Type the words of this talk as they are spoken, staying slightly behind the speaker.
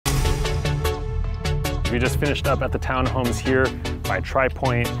guys, we just finished up at the townhomes here by Tri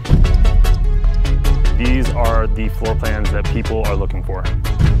Pointe. These are the floor plans that people are looking for.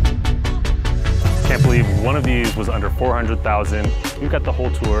 Can't believe one of these was under $400,000. We've got the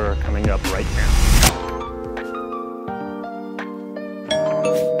whole tour coming up right now.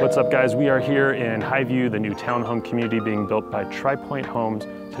 What's up guys, we are here in Highview, the new townhome community being built by Tri Pointe Homes.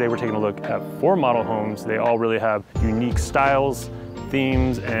 Today we're taking a look at 4 model homes. They all really have unique styles,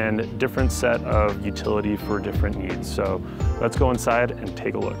 themes, and different set of utility for different needs. So let's go inside and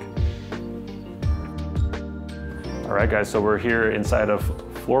take a look. All right guys, so we're here inside of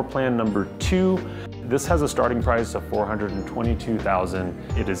floor plan number 2. This has a starting price of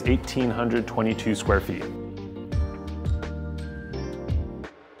 $422,000. It is 1,822 square feet.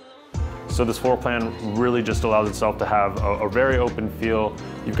 So this floor plan really just allows itself to have a very open feel.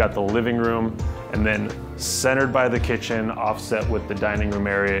 You've got the living room, and then centered by the kitchen, offset with the dining room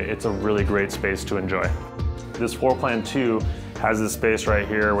area. It's a really great space to enjoy. This floor plan too has this space right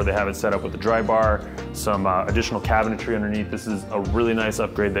here where they have it set up with a dry bar, some additional cabinetry underneath. This is a really nice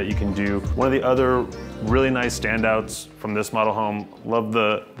upgrade that you can do. One of the other really nice standouts from this model home, love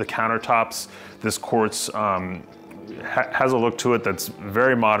the countertops. This quartz has a look to it that's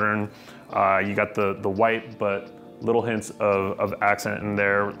very modern. You got the white, but little hints of accent in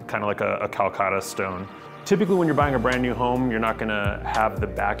there, kind of like a Calcutta stone. Typically when you're buying a brand new home, you're not gonna have the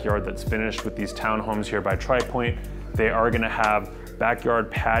backyard that's finished. With these townhomes here by Tri Pointe, they are gonna have backyard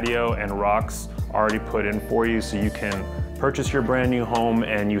patio and rocks already put in for you, so you can purchase your brand new home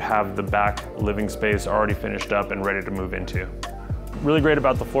and you have the back living space already finished up and ready to move into. Really great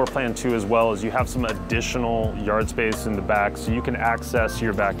about the floor plan too as well is you have some additional yard space in the back, so you can access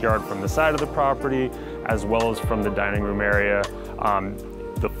your backyard from the side of the property as well as from the dining room area.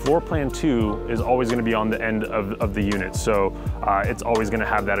 The floor plan too is always going to be on the end of the unit, so it's always going to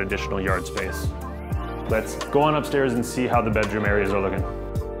have that additional yard space. Let's go on upstairs and see how the bedroom areas are looking.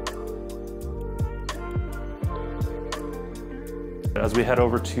 As we head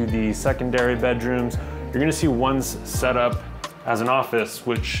over to the secondary bedrooms, you're going to see one's set up as an office,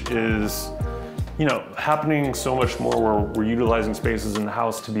 which is, you know, happening so much more where we're utilizing spaces in the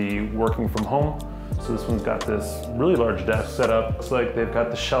house to be working from home. So this one's got this really large desk set up. Looks like they've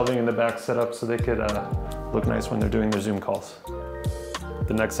got the shelving in the back set up so they could look nice when they're doing their Zoom calls.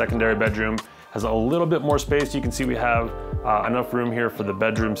 The next secondary bedroom has a little bit more space. You can see we have enough room here for the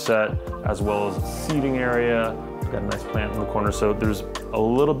bedroom set as well as a seating area. We've got a nice plant in the corner, so there's a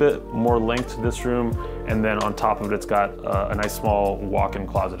little bit more length to this room, and then on top of it, it's got a nice small walk-in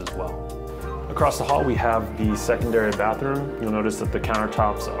closet as well. Across the hall, we have the secondary bathroom. You'll notice that the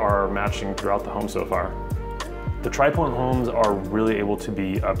countertops are matching throughout the home so far. The Tri Pointe homes are really able to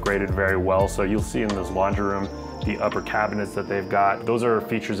be upgraded very well, so you'll see in this laundry room, the upper cabinets that they've got. Those are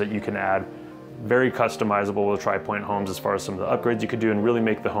features that you can add, very customizable with Tri Pointe homes as far as some of the upgrades you could do and really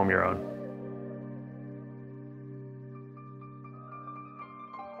make the home your own.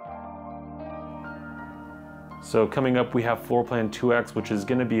 So coming up, we have floor plan 2X, which is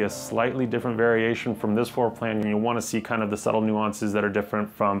gonna be a slightly different variation from this floor plan. And you'll wanna see kind of the subtle nuances that are different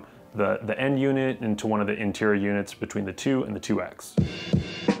from the end unit into one of the interior units between the 2 and the 2X.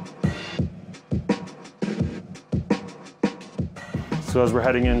 So as we're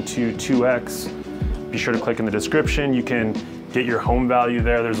heading into 2X, be sure to click in the description. You can get your home value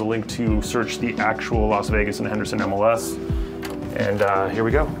there. There's a link to search the actual Las Vegas and Henderson MLS. And here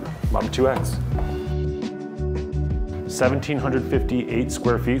we go, model 2X. 1,758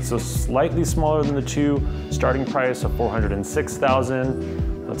 square feet, so slightly smaller than the 2. Starting price of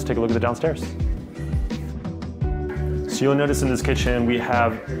 $406,000. Let's take a look at the downstairs. So you'll notice in this kitchen, we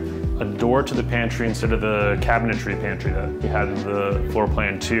have a door to the pantry instead of the cabinetry pantry that we had in the floor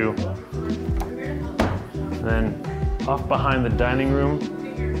plan 2. And then off behind the dining room,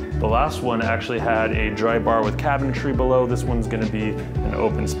 the last one actually had a dry bar with cabinetry below. This one's gonna be an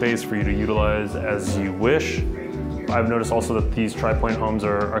open space for you to utilize as you wish. I've noticed also that these Tri Pointe homes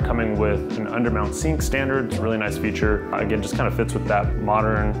are coming with an undermount sink standard. It's a really nice feature. Again, just kind of fits with that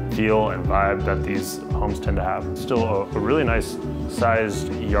modern feel and vibe that these homes tend to have. Still a really nice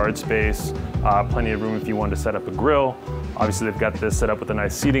sized yard space. Plenty of room if you wanted to set up a grill. Obviously they've got this set up with a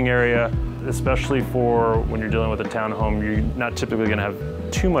nice seating area, especially for when you're dealing with a townhome. You're not typically gonna have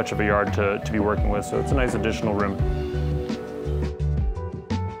too much of a yard to be working with, so it's a nice additional room.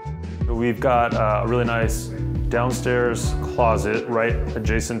 We've got a really nice downstairs closet right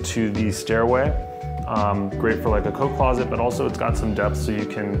adjacent to the stairway. Great for like a coat closet, but also it's got some depth so you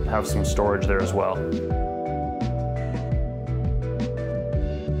can have some storage there as well.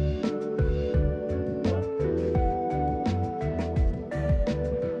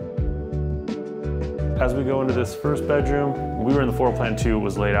 as we go into this first bedroom, when we were in the floor plan too, it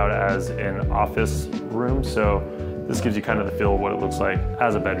was laid out as an office room. So this gives you kind of the feel of what it looks like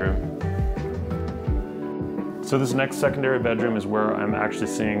as a bedroom. So this next secondary bedroom is where I'm actually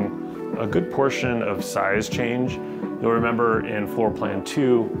seeing a good portion of size change. You'll remember in floor plan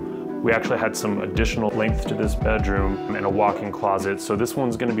 2, we actually had some additional length to this bedroom and a walk-in closet. So this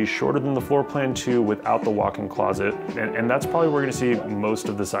one's gonna be shorter than the floor plan 2 without the walk-in closet. And that's probably where we're gonna see most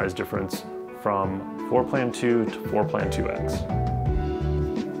of the size difference from floor plan 2 to floor plan 2X.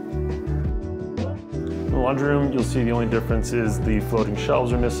 In the laundry room, you'll see the only difference is the floating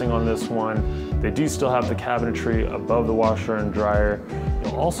shelves are missing on this one. They do still have the cabinetry above the washer and dryer.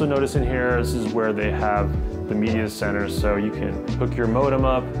 You'll also notice in here, this is where they have the media center, so you can hook your modem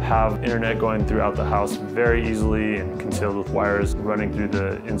up, have internet going throughout the house very easily and concealed with wires running through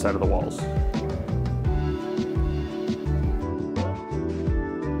the inside of the walls.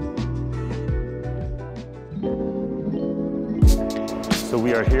 So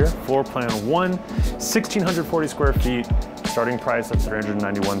we are here, floor plan 1, 1,640 square feet, starting price at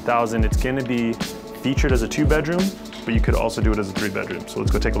 $391,000. It's gonna be featured as a 2-bedroom, but you could also do it as a 3-bedroom. So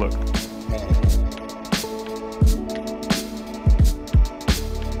let's go take a look.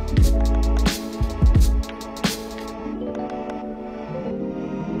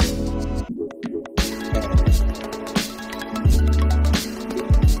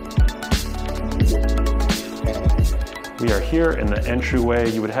 We are here in the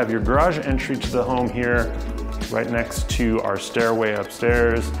entryway. You would have your garage entry to the home here, right next to our stairway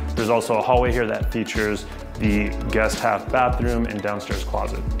upstairs. There's also a hallway here that features the guest half bathroom and downstairs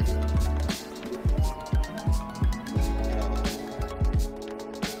closet.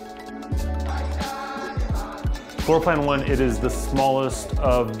 Floor plan 1, it is the smallest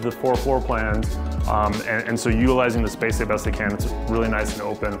of the 4 floor plans. And so utilizing the space the best they can, it's really nice and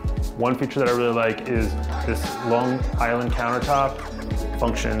open. One feature that I really like is this long island countertop.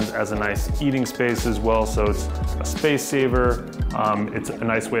 Functions as a nice eating space as well, so it's a space saver. It's a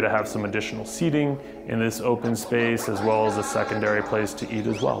nice way to have some additional seating in this open space, as well as a secondary place to eat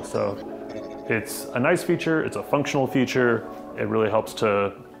as well. So it's a nice feature, it's a functional feature. It really helps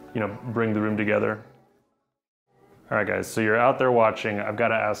to, bring the room together. All right guys, so you're out there watching. I've got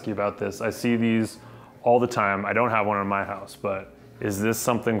to ask you about this. I see these all the time. I don't have one in my house, but is this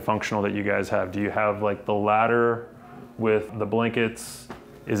something functional that you guys have? Do you have like the ladder with the blankets?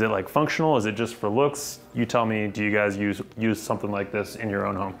 Is it like functional? Is it just for looks? You tell me, do you guys use something like this in your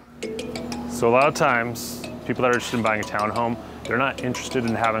own home? So a lot of times, people that are interested in buying a townhome, they're not interested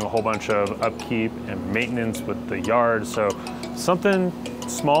in having a whole bunch of upkeep and maintenance with the yard. So something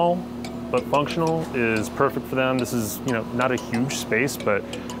small but functional is perfect for them. This is, not a huge space, but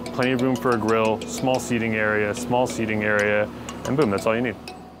plenty of room for a grill, small seating area, and boom, that's all you need.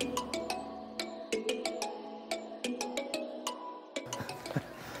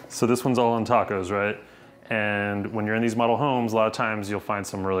 So this one's all on tacos, right? And when you're in these model homes, a lot of times you'll find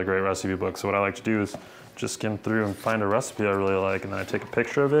some really great recipe books. So what I like to do is just skim through and find a recipe I really like, and then I take a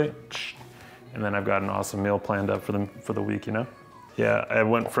picture of it, and then I've got an awesome meal planned up for the week, Yeah, I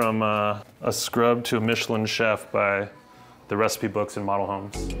went from a scrub to a Michelin chef by the recipe books in model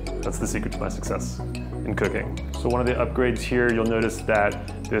homes. That's the secret to my success in cooking. So one of the upgrades here, you'll notice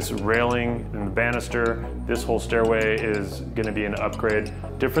that this railing and the banister, this whole stairway is gonna be an upgrade,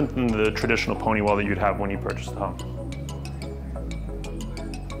 different than the traditional pony wall that you'd have when you purchase the home.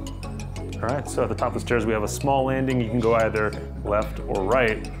 All right, so at the top of the stairs, we have a small landing. You can go either left or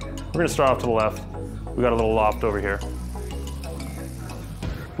right. We're gonna start off to the left. We got a little loft over here.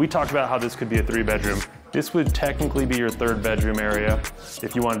 We talked about how this could be a 3-bedroom. This would technically be your 3rd bedroom area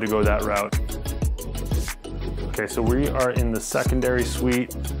if you wanted to go that route. Okay, so we are in the secondary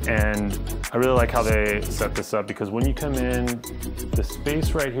suite, and I really like how they set this up, because when you come in, the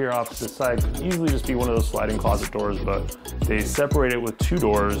space right here off to the side could easily just be one of those sliding closet doors, but they separate it with 2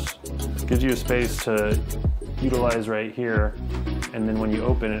 doors. Gives you a space to utilize right here. And then when you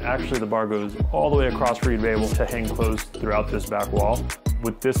open it, actually the bar goes all the way across for you to be able to hang clothes throughout this back wall.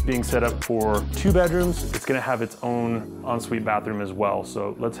 With this being set up for 2 bedrooms, it's gonna have its own ensuite bathroom as well.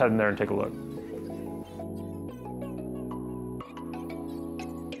 So let's head in there and take a look.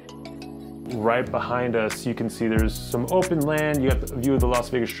 Right behind us, you can see there's some open land. You got the view of the Las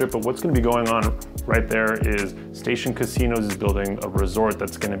Vegas Strip, but what's gonna be going on right there is Station Casinos is building a resort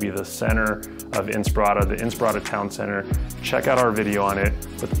that's gonna be the center of Inspirada, the Inspirada Town Center. Check out our video on it,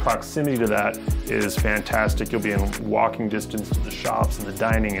 but the proximity to that is fantastic. You'll be in walking distance to the shops and the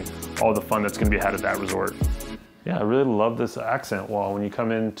dining and all the fun that's gonna be had at that resort. Yeah, I really love this accent wall. When you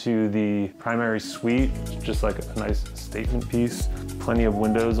come into the primary suite, it's just like a nice statement piece. Plenty of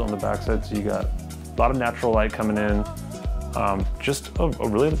windows on the backside, so you got A lot of natural light coming in. Just a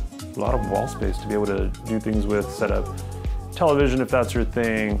really lot of wall space to be able to do things with, set up television if that's your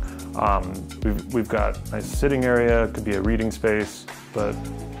thing. We've got a nice sitting area, could be a reading space, but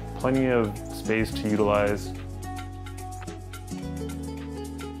plenty of space to utilize.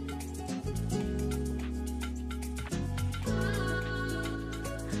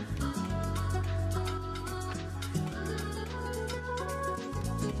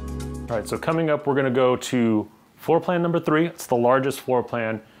 All right, so coming up, we're gonna go to floor plan number 3. It's the largest floor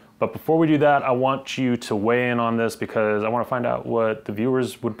plan. But before we do that, I want you to weigh in on this because I want to find out what the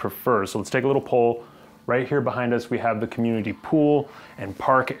viewers would prefer. So let's take a little poll. Right here behind us, we have the community pool and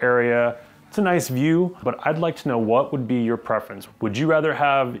park area. It's a nice view, but I'd like to know what would be your preference. Would you rather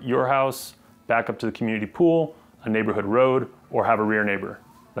have your house back up to the community pool, a neighborhood road, or have a rear neighbor?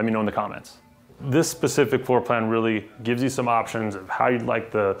 Let me know in the comments. This specific floor plan really gives you some options of how you'd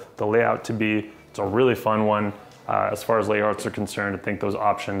like the layout to be. It's a really fun one. As far as layouts are concerned, I think those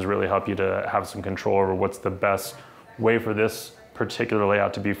options really help you to have some control over what's the best way for this particular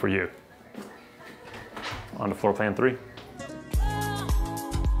layout to be for you. On to floor plan 3.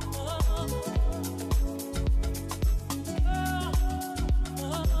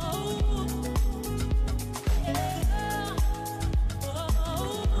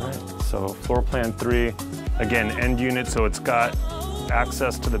 All right, so floor plan 3, again, end unit, so it's got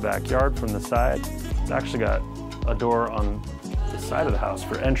access to the backyard from the side. It's actually got a door on the side of the house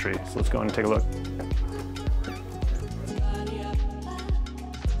for entry. So let's go and take a look.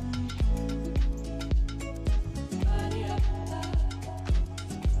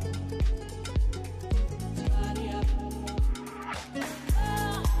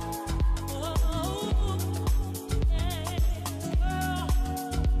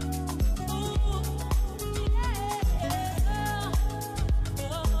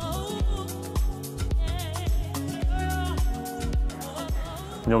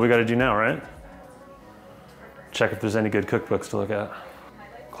 You know what we gotta do now, right? Check if there's any good cookbooks to look at.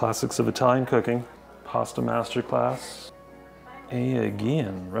 Classics of Italian Cooking, Pasta Masterclass,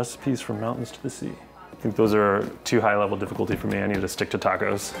 again, Recipes from Mountains to the Sea. I think those are too high level difficulty for me. I need to stick to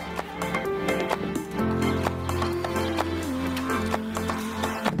tacos.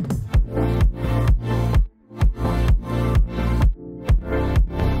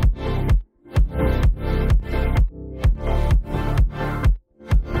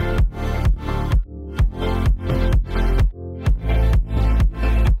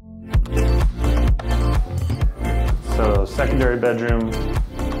 Secondary bedroom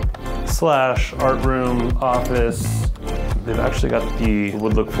 / art room, office. They've actually got the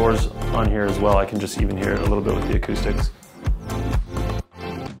wood look floors on here as well. I can just even hear it a little bit with the acoustics.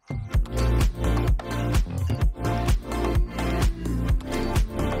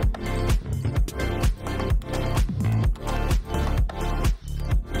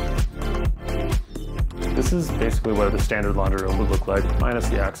 This is basically what the standard laundry room would look like, minus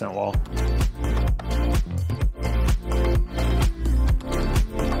the accent wall.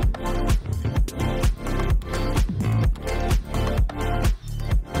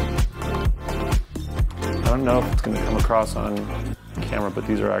 I don't know if it's going to come across on camera, but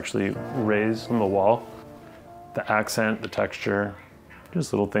these are actually raised from the wall. The accent, the texture,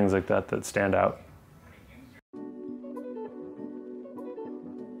 just little things like that that stand out.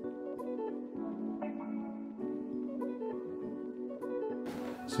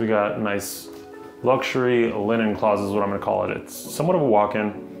 So we got a nice luxury linen closet is what I'm going to call it. It's somewhat of a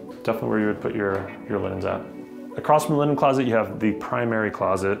walk-in, definitely where you would put your linens at. Across from the linen closet, you have the primary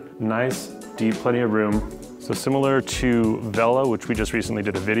closet. Nice, deep, plenty of room. So similar to Vela, which we just recently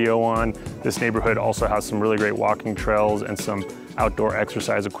did a video on, this neighborhood also has some really great walking trails and some outdoor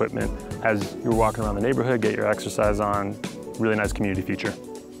exercise equipment. As you're walking around the neighborhood, get your exercise on, really nice community feature.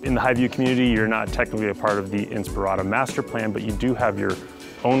 In the Highview community, you're not technically a part of the Inspirada master plan, but you do have your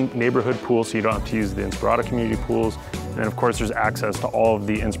own neighborhood pool, so you don't have to use the Inspirada community pools. And then of course, there's access to all of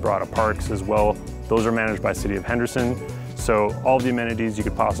the Inspirada parks as well. Those are managed by City of Henderson. So all of the amenities you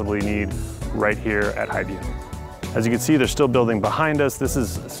could possibly need right here at Highview. As you can see, they're still building behind us. This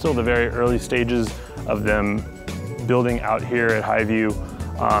is still the very early stages of them building out here at Highview.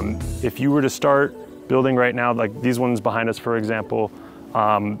 If you were to start building right now, like these ones behind us, for example,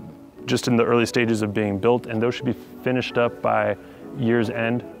 just in the early stages of being built, and those should be finished up by year's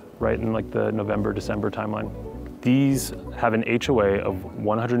end, right in like the November, December timeline. These have an HOA of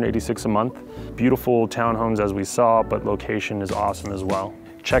 $186 a month. Beautiful townhomes as we saw, but location is awesome as well.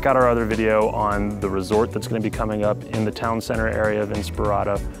 Check out our other video on the resort that's going to be coming up in the town center area of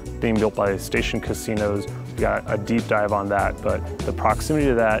Inspirada, being built by Station Casinos. We got a deep dive on that, but the proximity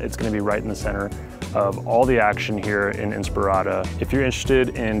to that, it's going to be right in the center of all the action here in Inspirada. If you're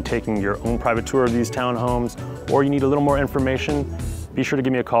interested in taking your own private tour of these townhomes, or you need a little more information, be sure to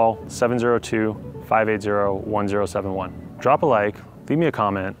give me a call, 702-580-1071. Drop a like, leave me a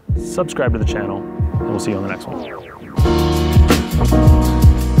comment, subscribe to the channel, and we'll see you on the next one.